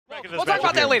we'll talk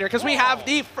about that later because we have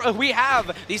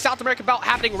the South American belt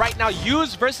happening right now.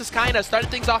 Yuz versus Kyna started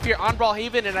things off here on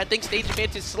Brawlhalla, and I think stage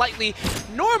advantage slightly.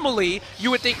 Normally,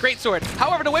 you would think Greatsword.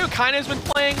 However, the way Kyna has been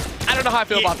playing, I don't know how I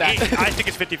feel about that. I think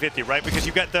it's 50-50, right? Because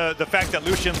you've got the fact that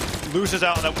Lucian loses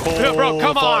out on that cold bro,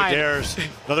 come on. dares.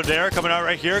 Another dare coming out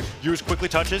right here. Yuz quickly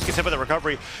touches, gets hit by the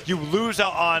recovery. You lose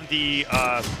out on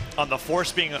the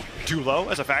force being too low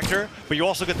as a factor, but you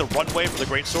also get the runway for the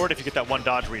Greatsword if you get that one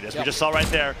dodge read. As we just saw right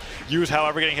there, Yuz,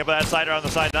 however, getting hit by that sider on the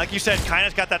side. And like you said,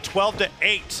 Kyna's got that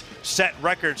 12-8 set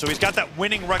record, so he's got that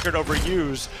winning record over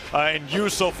Yuz, and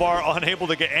Yuz so far unable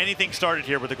to get anything started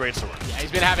here with the Greatsword. Yeah,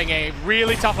 he's been having a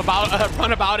really tough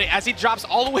run about it as he drops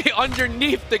all the way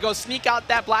underneath to go sneak out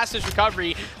that Blaster's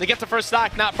recovery to get the first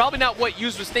stock. Probably not what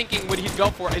Yuz was thinking when he'd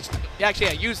go for it.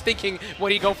 Yuz thinking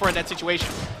what he'd go for in that situation.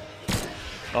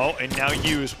 Oh, and now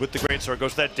Yuz with the Greatsword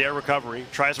goes to that dare recovery,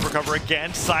 tries to recover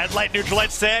again, sidelight,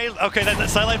 neutral-light, say, okay, that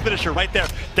sidelight finisher right there.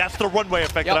 That's the runway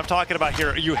effect that I'm talking about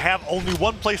here. You have only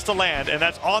one place to land, and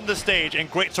that's on the stage, and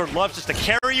Greatsword loves just to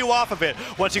carry you off of it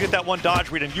once you get that one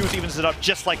dodge read, and Yuz evens it up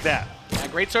just like that. Yeah,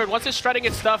 Greatsword, once it's shredding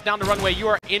its stuff down the runway, you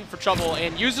are in for trouble.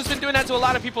 And Yuz has been doing that to a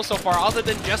lot of people so far, other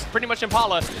than just pretty much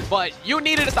Impala. But you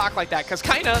needed a stock like that, because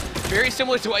Kyna, very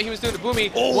similar to what he was doing to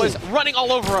Boomy, was running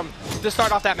all over him to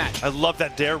start off that match. I love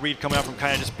that dare read coming out from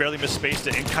Kyna, just barely misspaced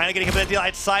it. And Kyna getting hit by that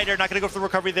outsider, not going to go for the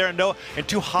recovery there, and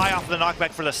too high off of the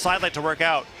knockback for the sidelight to work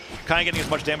out. Kyna getting as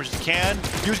much damage as he can.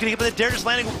 Yuz getting hit by the dare, just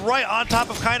landing right on top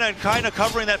of Kyna, and Kyna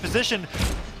covering that position.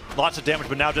 Lots of damage,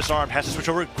 but now disarmed. Has to switch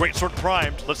over. Greatsword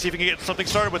primed. Let's see if we can get something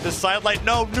started with this sidelight.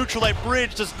 No, neutral light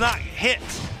bridge does not hit.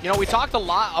 You know, we talked a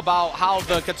lot about how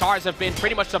the Katars have been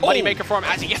pretty much the moneymaker for him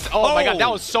as he gets. Oh my God,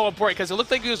 that was so important because it looked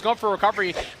like he was going for a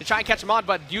recovery to try and catch him on,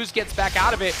 but Yuz gets back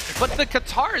out of it. But the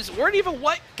Katars weren't even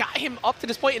what got him up to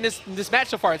this point in this match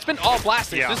so far. It's been all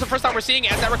blasters. Yeah. This is the first time we're seeing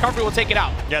it as that recovery will take it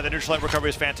out. Yeah, the neutral light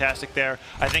recovery is fantastic there.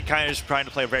 I think Kyna is trying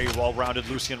to play a very well-rounded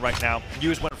Lucian right now.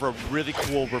 Yuz went for a really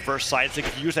cool reverse side sig.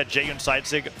 If you use that J-Un side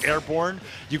sig airborne,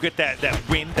 you get that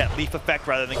wind, that leaf effect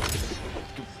rather than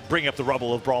bring up the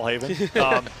rubble of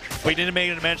Brawlhalla. But he didn't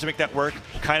manage to make that work.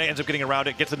 Kyna ends up getting around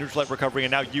it, gets the neutral light recovery,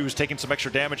 and now Yuz taking some extra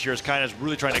damage here as Kyna's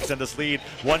really trying to extend this lead.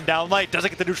 One down light, doesn't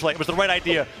get the neutral light. It was the right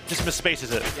idea, just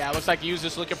misspaces it. Yeah, it looks like Yuz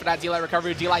is looking for that D-light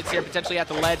recovery. D-light's here potentially at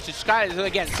the ledge. Just Kyna,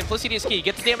 again, simplicity is key.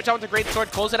 Get the damage out with the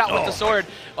Greatsword, close it out with the sword.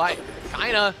 But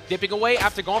Kyna dipping away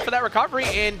after going for that recovery,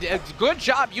 and a good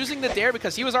job using the dare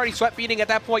because he was already sweat beating at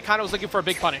that point. Kyna was looking for a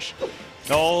big punish.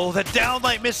 Oh, the down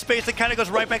light misspace that kind of goes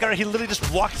right back out. He literally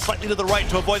just walked slightly to the right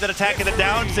to avoid that attack and the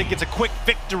down. So it gets a quick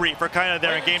victory for Kyna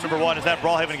there in game number 1 as that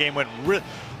Brawlhalla game went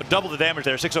double the damage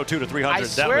there, 602 to 300. I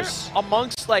swear,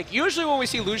 amongst, like, usually when we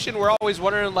see Lucian, we're always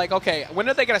wondering, like, okay, when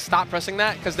are they going to stop pressing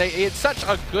that? Because it's such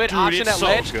a good option at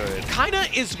ledge. Kyna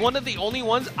is one of the only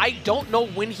ones I don't know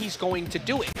when he's going to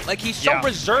do it. Like, he's so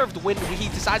reserved when he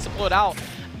decides to pull it out.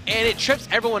 And it trips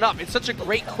everyone up. It's such a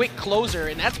great, quick closer,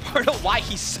 and that's part of why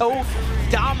he's so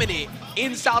dominant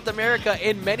in South America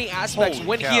in many aspects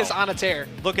when he is on a tear.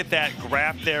 Look at that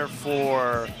graph there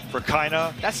for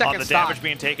Kyna on the damage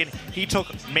being taken. He took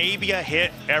maybe a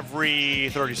hit every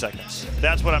 30 seconds.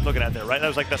 That's what I'm looking at there, right? That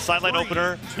was like the sideline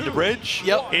opener into bridge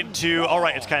into, all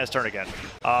right, it's Kyna's turn again.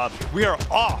 We are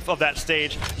off of that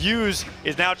stage. Yuz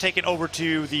is now taken over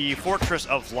to the Fortress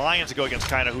of Lions to go against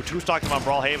Kyna, who two-stocked him on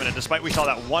Brawlhalla, and despite we saw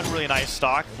that one really nice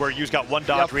stock where Yuz got one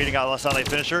dodge reading out of the sideline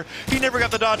finisher, he never got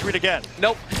the dodge read again.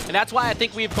 Nope, and that's why I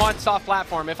think we've gone soft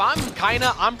platform. If I'm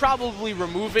Kyna, I'm probably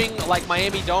removing like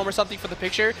Miami Dome or something for the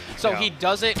picture, so he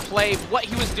doesn't play what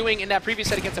he was doing in that previous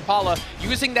set against Impala,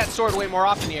 using that sword way more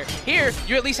often here. Here,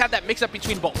 you at least have that mix-up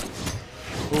between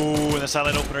both. Ooh, and the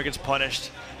silent opener gets punished.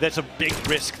 That's a big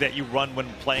risk that you run when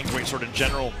playing Greatsword in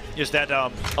general, is that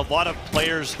a lot of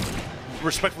players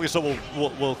respectfully so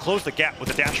will close the gap with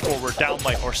a dash forward, down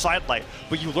light, or side light,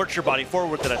 but you lurch your body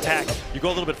forward with an attack. You go a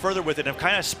little bit further with it, and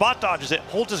kind of spot dodges it,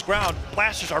 holds his ground.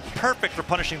 Blasters are perfect for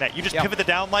punishing that. You just pivot the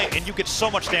down light, and you get so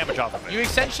much damage off of it. You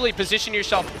essentially position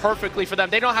yourself perfectly for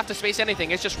them. They don't have to space anything.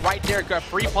 It's just right there, a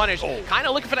free punish. Kind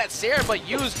of looking for that Sarah, but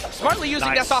smartly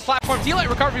using that soft platform. D-light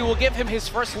recovery will give him his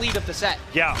first lead of the set.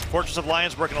 Yeah, Fortress of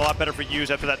Lions working a lot better for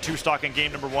Yuz after that two-stock in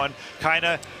game number 1.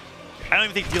 Kyna, I don't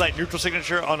even think D-Light neutral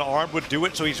signature on arm would do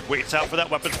it, so he waits out for that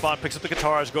weapon spawn, picks up the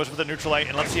guitars, goes for the neutral light,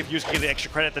 and let's see if Yuz can get the extra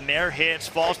credit. The nair hits,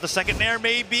 falls to the second nair,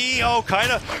 maybe. Oh,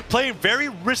 Kyna playing very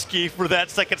risky for that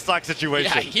second stock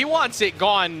situation. Yeah, he wants it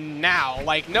gone now,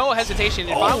 like no hesitation.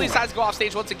 And finally decides to go off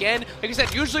stage once again. Like I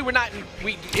said, usually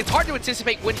it's hard to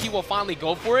anticipate when he will finally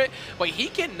go for it, but he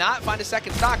cannot find a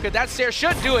second stock, because that Sarah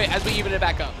should do it as we even it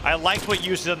back up. I liked what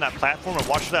Yuz did on that platform, and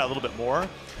watch for that a little bit more.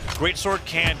 Greatsword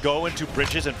can go into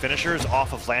bridges and finishers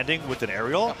off of landing with an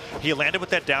aerial. He landed with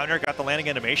that down air, got the landing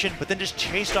animation, but then just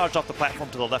chase dodged off the platform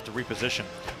to the left to reposition.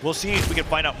 We'll see if we can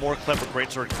find out more clever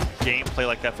Greatsword gameplay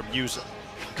like that from Yuz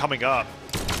coming up.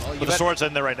 Well, but the sword's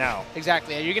in there right now.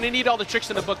 Exactly. You're going to need all the tricks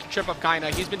in the book to trip up Kyna.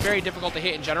 He's been very difficult to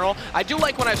hit in general. I do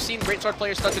like when I've seen Greatsword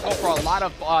players start to go for a lot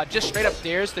of just straight up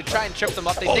dares to try and trip them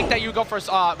up. They think that you go for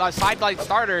a sideline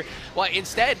starter. Well,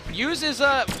 instead, Yuz is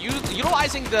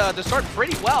utilizing the sword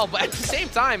pretty well, but at the same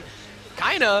time,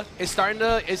 Kyna is starting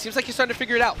to, it seems like he's starting to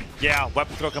figure it out. Yeah,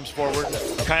 weapon throw comes forward.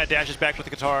 Kyna dashes back with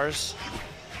the guitars.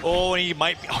 Oh, and he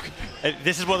might be... Okay.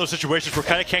 This is one of those situations where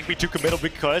Kyna can't be too committal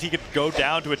because he could go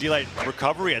down to a D-Light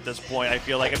recovery at this point, I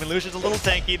feel like. I mean, Lucian's a little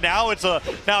tanky. Now it's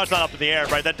not up in the air,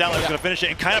 right? That down light's going to finish it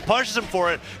and Kyna punishes him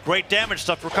for it. Great damage,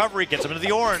 stuff recovery, gets him into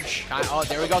the orange. Oh,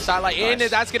 there we go, sidelight in.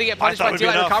 Nice. That's going to get punished by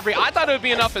D-Light recovery. I thought it would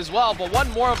be enough as well, but one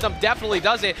more of them definitely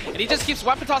does it. And he just keeps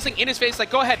weapon tossing in his face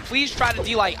like, go ahead, please try to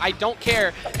D-Light. I don't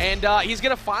care. And he's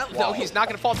going to finally... No, he's not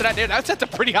going to fall to that nair. That's set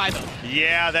up pretty high, though.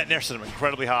 Yeah, that nair set him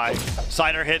incredibly high.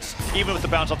 Sider hits, even with the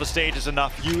bounce off the stage, is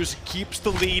enough. Yuz keeps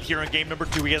the lead here in game number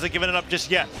 2. He hasn't given it up just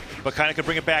yet, but Kyna could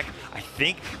bring it back. I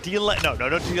think D-Light, no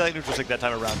D-Light neutral sync that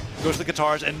time around. Goes to the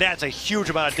guitars, and that's a huge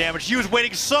amount of damage. Yuz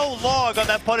waiting so long on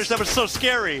that punish. That was so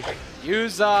scary.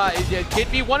 Yuz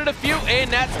could be one of the few, and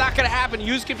that's not going to happen.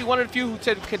 Yuz could be one of the few who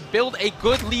could build a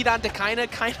good lead onto Kyna.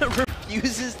 Kyna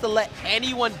refuses to let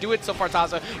anyone do it so far,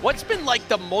 Taza. What's been like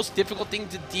the most difficult thing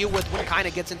to deal with when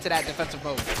Kyna gets into that defensive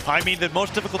mode? I mean, the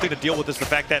most difficult thing to deal with is the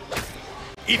fact that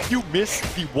if you miss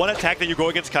the one attack that you go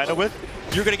against Kyna with,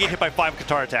 you're going to get hit by 5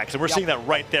 Qatar attacks. And we're seeing that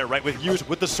right there, right? With Yuz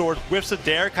with the sword, whiffs a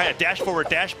dare, Kyna dash forward,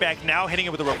 dash back, now hitting it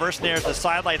with the reverse nairs, the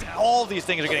sidelights. All these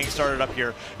things are getting started up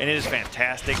here, and it is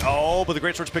fantastic. Oh, but the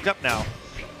Greatsword's picked up now.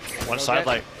 One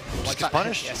sidelight. Just gets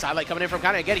punished. Yeah, sidelight coming in from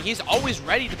Kyna again. He's always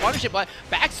ready to punish it, but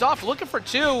backs off, looking for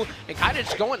 2, and Kyna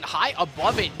just going high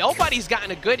above it. Nobody's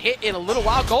gotten a good hit in a little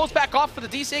while. Goes back off for the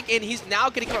D-Sync, and he's now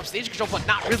getting up stage control, but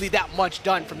not really that much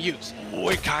done from Yuz.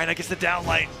 Boy, Kyna gets the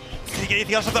downlight. Did he get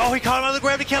anything else? Oh, he caught him on the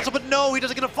gravity cancel, but no, he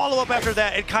doesn't get a follow-up after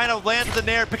that. And Kyna lands with the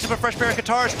nair, picks up a fresh pair of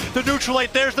guitars. The neutral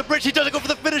light, there's the bridge. He doesn't go for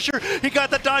the finisher. He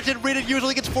got the dodge and read it.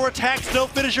 Usually gets 4 attacks, no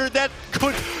finisher. That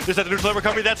could, is that the neutral light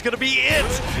recovery? That's going to be it.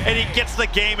 And he gets the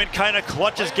game, and Kyna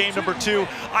clutches game number 2.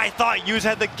 I thought Yuz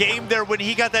had the game there when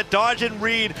he got that dodge and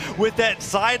read with that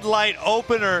side light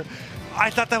opener. I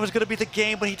thought that was going to be the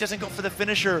game, but he doesn't go for the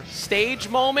finisher. Stage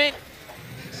moment,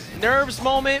 nerves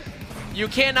moment. You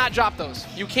cannot drop those.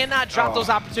 You cannot drop those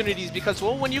opportunities because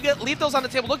when you leave those on the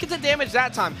table, look at the damage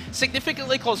that time.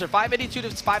 Significantly closer, 582 to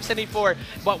 574.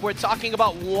 But we're talking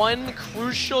about one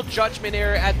crucial judgment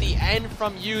error at the end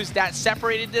from Yuz that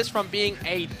separated this from being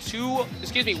a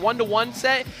 1-to-1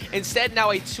 set. Instead,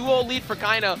 now a 2-0 lead for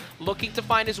Kyna, looking to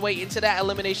find his way into that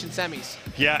elimination semis.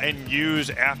 Yeah, and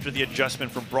Yuz after the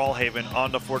adjustment from Brawlhaven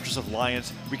onto Fortress of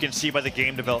Lions, we can see by the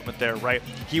game development there, right?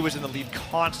 He was in the lead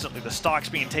constantly. The stocks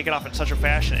being taken off in such a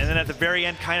fashion, and then at the very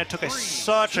end, Kyna took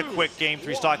such a quick game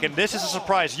 3 stock, and this is a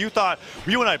surprise. You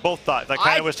and I both thought that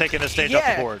Kyna was taking the stage off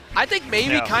the board. I think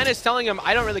maybe Kyna's telling him,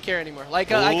 I don't really care anymore.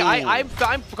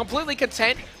 I'm completely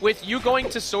content with you going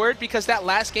to sword because that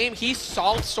last game, he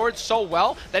solved sword so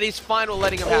well that he's fine with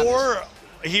letting him have this.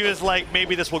 He was like,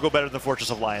 maybe this will go better than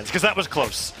Fortress of Lions, because that was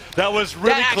close. That was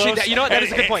really close. You know what? That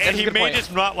is a good point. And he may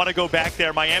just not want to go back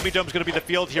there. Miami Dome's going to be the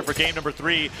field here for game number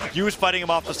 3. Yuz fighting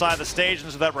him off the side of the stage,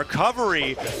 and so that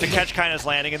recovery to catch Kyna's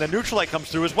landing, and the neutral light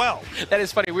comes through as well. That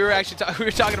is funny. We were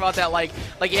actually talking about that, like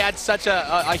he had such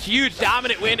a huge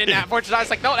dominant win in that Fortress of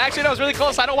Lions. Like, no, actually, that was really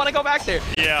close. I don't want to go back there.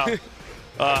 Yeah.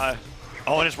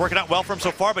 Oh, and it's working out well for him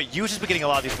so far, but Yuz has been getting a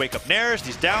lot of these wake-up nairs,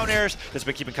 these down airs. That's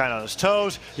been keeping Kyna on his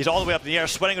toes. He's all the way up in the air,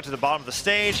 sweating up to the bottom of the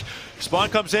stage. Spawn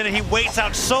comes in, and he waits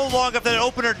out so long after that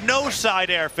opener. No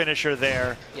side air finisher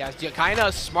there. Yeah,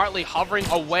 Kyna smartly hovering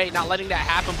away, not letting that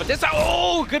happen. But this,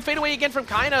 good fade away again from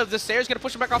Kyna. The Sayre's going to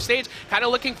push him back off stage. Kyna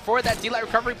looking for that D-Light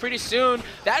recovery pretty soon.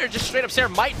 That or just straight up Sayre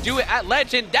might do it at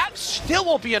Legend. That still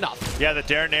won't be enough. Yeah, the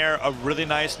Dare Nair, a really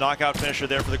nice knockout finisher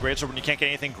there for the Greatsword when you can't get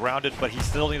anything grounded, but he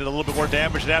still needed a little bit more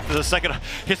damage. And after the second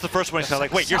hits the first one, he's kind of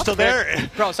like, wait, you're still there?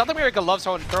 Bro, South America loves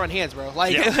throwing hands, bro.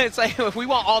 Like, it's like, if we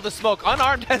want all the smoke.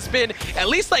 Unarmed has been at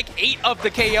least like 8 of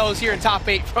the KOs here in top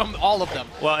 8 from all of them.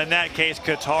 Well, in that case,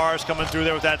 Qatar's coming through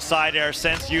there with that side air.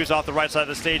 Sends Yuz off the right side of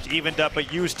the stage, evened up, but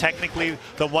Yuz technically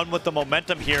the one with the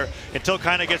momentum here until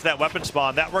Kyna gets that weapon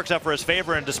spawn. That works out for his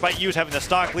favor, and despite Yuz having the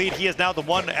stock lead, he is now the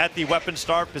one at the weapon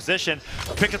starved position.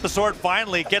 Picks up the sword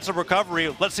finally, gets a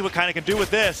recovery. Let's see what Kyna can do with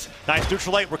this. Nice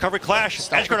neutral light, recovery clap.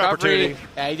 flash. Edge guard opportunity.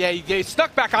 Yeah, they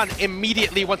stuck back on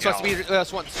immediately once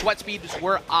sweat speeds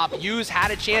were up. Yuz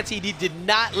had a chance. He did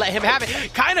not let him have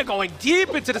it. Kyna going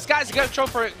deep into the skies to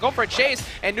go for a chase,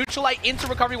 and Neutralite into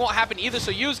recovery won't happen either.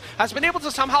 So Yuz has been able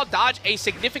to somehow dodge a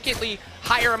significantly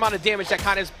higher amount of damage that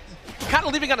Kyna is kind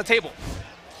of leaving on the table.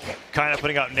 Kyna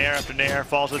putting out nair after nair,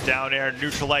 falls with down air.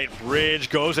 Neutralite bridge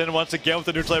goes in once again with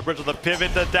the Neutralite bridge with the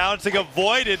pivot. The down sig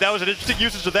avoided. That was an interesting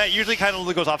usage of that. Usually Kyna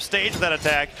only goes off stage with that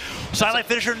attack. Silent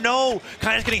finisher, no.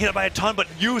 Kyna's getting hit by a ton, but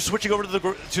you switching over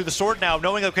to the sword now,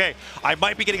 knowing, okay, I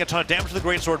might be getting a ton of damage to the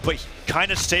great sword, but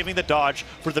Kyna's saving the dodge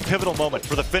for the pivotal moment,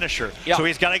 for the finisher. Yep. So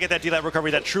he's got to get that D-Lat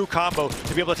recovery, that true combo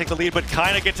to be able to take the lead, but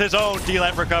Kyna gets his own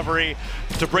D-Lat recovery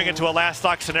to bring it to a last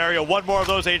stock scenario. One more of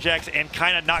those Ajax, and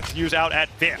Kyna knocks Yuz out at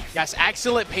 5th. Yes,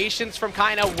 excellent patience from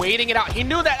Kyna, waiting it out. He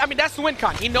knew that, I mean, that's the win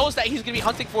con. He knows that he's going to be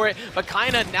hunting for it, but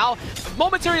Kyna now,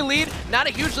 momentary lead, not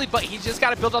a huge lead, but he's just got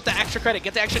to build up the extra credit,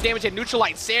 get the extra damage, and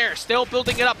Neutralite. Sair still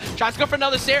building it up, tries to go for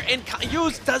another Sair, and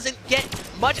Yuz doesn't get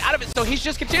much out of it, so he's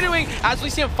just continuing as we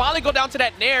see him finally go down to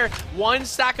that nair, one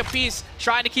stack apiece,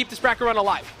 trying to keep this bracket run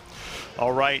alive.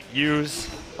 All right, Yuz,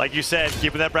 like you said,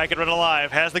 keeping that bracket run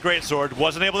alive, has the great sword,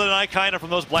 wasn't able to deny Kyna from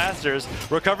those blasters.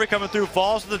 Recovery coming through,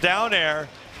 falls to the down air.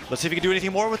 Let's see if he can do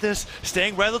anything more with this.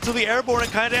 Staying relatively airborne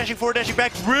and kind of dashing forward, dashing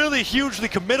back. Really hugely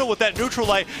committal with that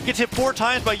Neutralite. Gets hit 4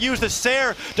 times by Yuz. The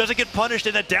Sair doesn't get punished,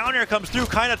 and the down air comes through.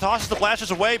 Kyna tosses the blasters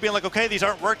away, being like, okay, these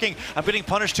aren't working. I'm getting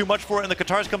punished too much for it, and the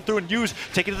guitars come through, and Yuz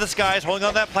taking to the skies, holding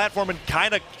on that platform, and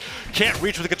Kyna can't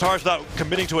reach with the guitars without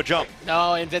committing to a jump.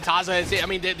 No, and Ventaza is, I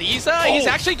mean, he's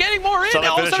actually getting more in.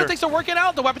 All of a sudden, things are working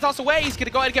out. The weapon toss away. He's going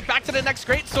to go ahead and get back to the next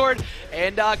great sword,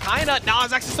 and Kyna now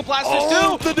has access to blasters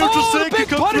too. The neutral the big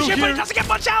punishment, but he doesn't get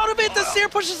much out of it. The Sair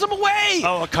pushes him away.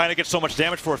 Oh, Kyna gets so much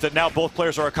damage for it that now both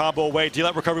players are a combo away.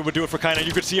 D-Lat recovery would do it for Kyna.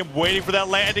 You could see him waiting for that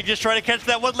landing, just trying to catch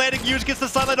that one landing. Yuz gets the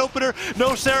silent opener.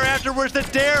 No Sair afterwards. The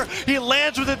dare. He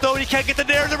lands with it though. He can't get the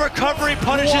dare. The recovery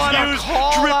punishes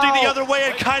Yuz, drifting the other way,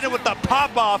 and Kyna with the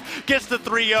pop off gets the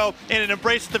 3-0 and an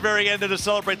embrace at the very end to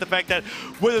celebrate the fact that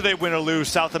whether they win or lose,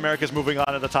 South America's moving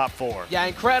on to the top 4. Yeah,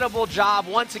 incredible job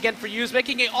once again for Yuz,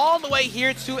 making it all the way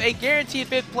here to a guaranteed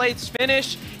 5th place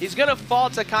finish. He's gonna fall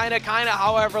to Kyna. Kyna,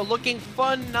 however, looking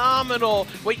phenomenal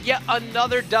with yet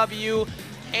another W,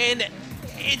 and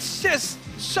it's just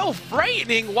so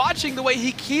frightening watching the way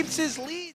he keeps his lead.